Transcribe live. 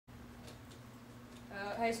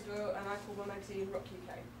Hazel Doyle and I call my magazine Rock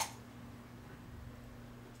UK.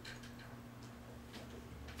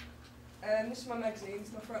 This is my magazine,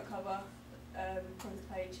 it's my front cover,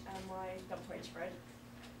 front page and my double page spread.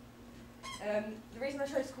 The reason I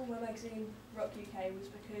chose to call my magazine Rock UK was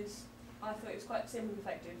because I thought it was quite simple and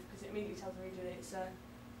effective, because it immediately tells the reader that it's a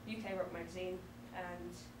UK rock magazine,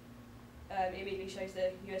 and it immediately shows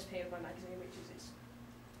the USP of my magazine, which is it's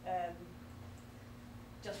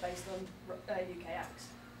just based on UK acts.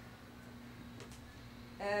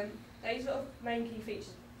 These sort of main key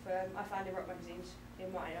features I found in rock magazines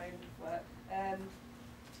in my own work.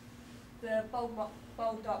 The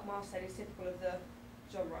bold dark masthead is typical of the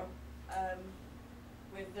genre,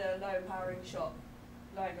 with the low empowering shot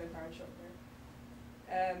as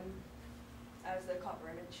the cover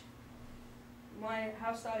image. My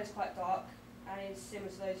house style is quite dark and is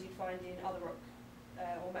similar to those you'd find in other rock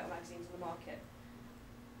or metal magazines on the market.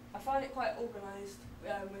 I find it quite organised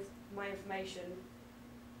with my information,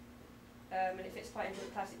 and it fits quite into the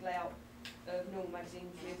classic layout of normal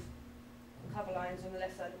magazines, with cover lines on the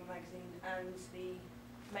left side of the magazine and the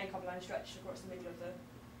main cover line stretched across the middle of the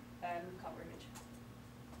cover image.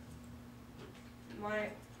 My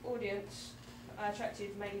audience I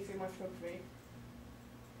attracted mainly through my photography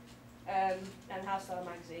and house style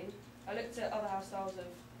magazine. I looked at other house styles of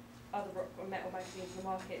other rock or metal magazines in the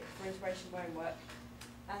market for inspiration for my own work,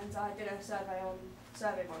 and I did a survey on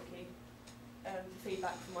SurveyMonkey for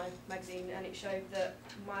feedback for my magazine, and it showed that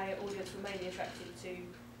my audience were mainly attracted to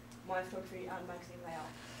my photography and magazine layout.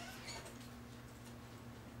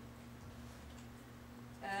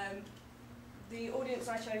 The audience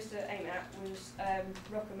I chose to aim at was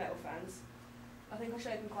rock and metal fans. I think I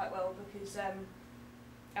showed them quite well because out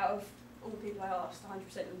of all the people I asked, 100%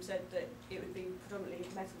 of them said that it would be predominantly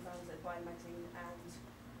metal fans that buy the magazine, and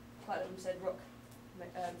quite a lot of them said rock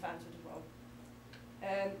fans would as well.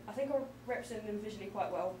 I think I represented them visually quite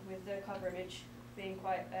well, with the cover image being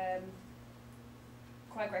quite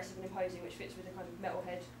aggressive and imposing, which fits with the kind of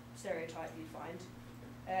metalhead stereotype you'd find.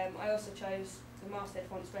 I also chose the masthead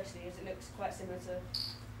font especially, as it looks quite similar to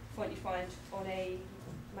font you'd find on a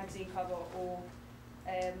magazine cover or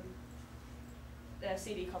a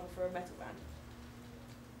CD cover for a metal band.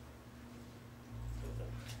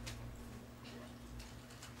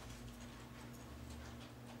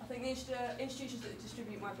 I think the institutions that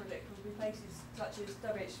distribute my project will be places such as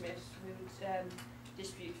WH Smith's, who would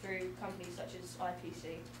distribute through companies such as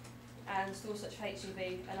IPC, and stores such as H&B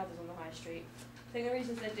and others on the high street. I think the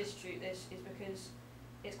reasons they distribute this is because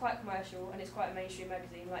it's quite commercial and it's quite a mainstream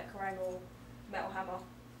magazine like Kerrang or Metal Hammer,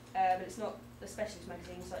 and it's not the specialist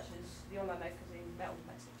magazines such as the online magazine Metal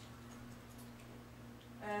Message.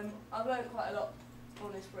 I've learned quite a lot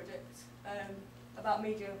on this project about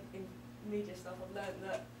media stuff. I've learned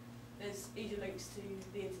that there's easy links to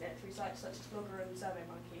the internet through sites such as Blogger and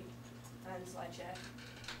SurveyMonkey and SlideShare.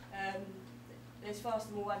 There's faster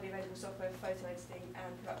and more widely available software for photo editing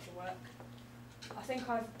and production work. I think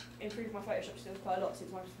I've improved my Photoshop skills quite a lot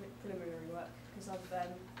since my preliminary work, because I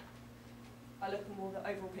look at more the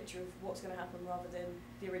overall picture of what's going to happen rather than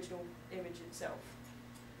the original image itself.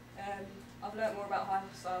 I've learned more about high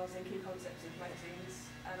styles and key concepts of magazines,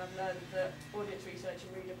 and I've learned that audience research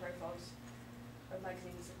and reader profiles of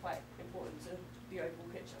magazines are quite important to the overall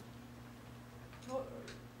picture.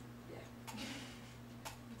 Yeah.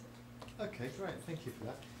 Okay, great, thank you for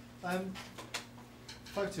that.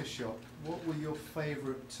 Photoshop, what were your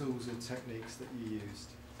favourite tools and techniques that you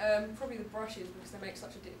used? Probably the brushes, because they make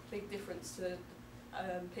such a big difference to the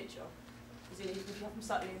picture. As in, if you have them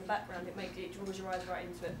subtly in the background, it draws your eyes right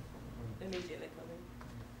into it immediately,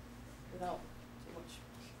 without too much.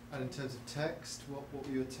 And in terms of text, what were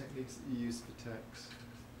your techniques that you used for text?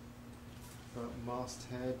 For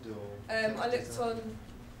masthead or? I looked on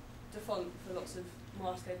the font for lots of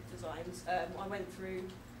masthead designs. I went through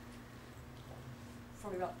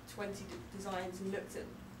probably about 20 designs and looked at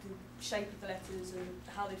the shape of the letters and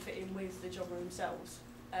how they fit in with the genre themselves,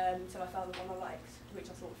 until I found the one I liked, which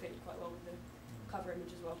I thought fit quite well with the cover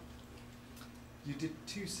image as well. You did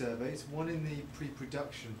 2 surveys, one in the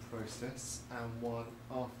pre-production process and one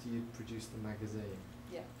after you produced the magazine.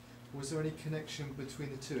 Yeah. Was there any connection between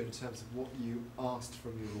the two in terms of what you asked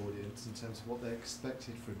from your audience, in terms of what they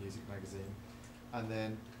expected from a music magazine, and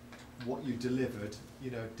then what you delivered? You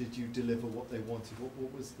know, did you deliver what they wanted?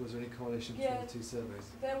 Was there any correlation between the 2 surveys?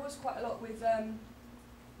 There was quite a lot with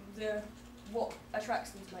what attracts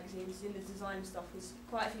them to magazines in the design stuff. Was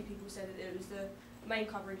quite a few people said that it was the main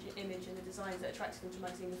coverage image and the designs that attracted them to the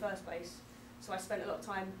magazine in the first place. So I spent a lot of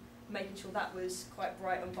time making sure that was quite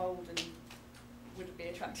bright and bold and would be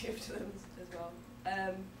attractive to them as well.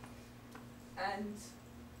 And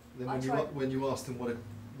Then I when tried- when you asked them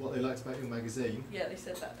what they liked about your magazine, Yeah, they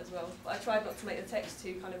said that as well. But I tried not to make the text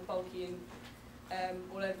too kind of bulky and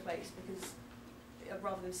all over the place, because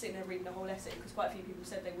rather than sitting there reading the whole essay, because quite a few people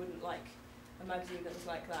said they wouldn't like a magazine that was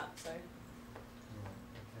like that. So. okay.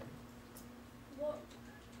 What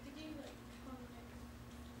did you like?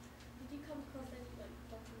 Did you come across any like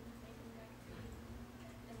problems making a magazine,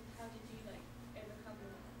 and how did you like overcome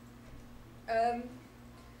them?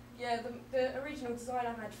 Yeah, the original design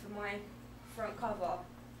I had for my front cover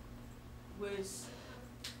was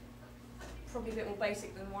probably a bit more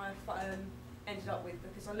basic than what I ended up with,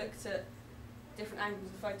 because I looked at different angles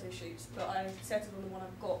of photo shoots, but I settled on the one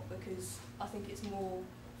I've got because I think it's more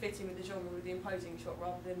fitting with the genre, with the imposing shot,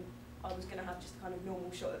 rather than I was going to have just a kind of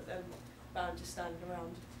normal shot of them band just standing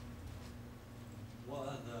around. What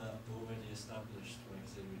other already established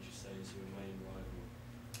magazine would you say is your main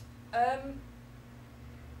rival?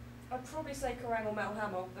 I'd probably say Kerrang or Metal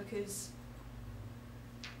Hammer, because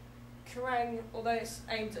Kerrang, although it's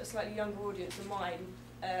aimed at a slightly younger audience than mine,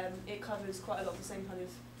 it covers quite a lot of the same kind of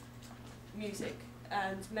music,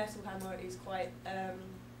 and Metal Hammer is quite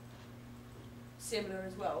similar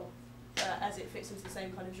as well, as it fits into the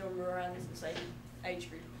same kind of genre and the same age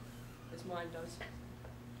group as mine does.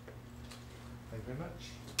 Thank you very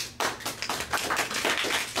much.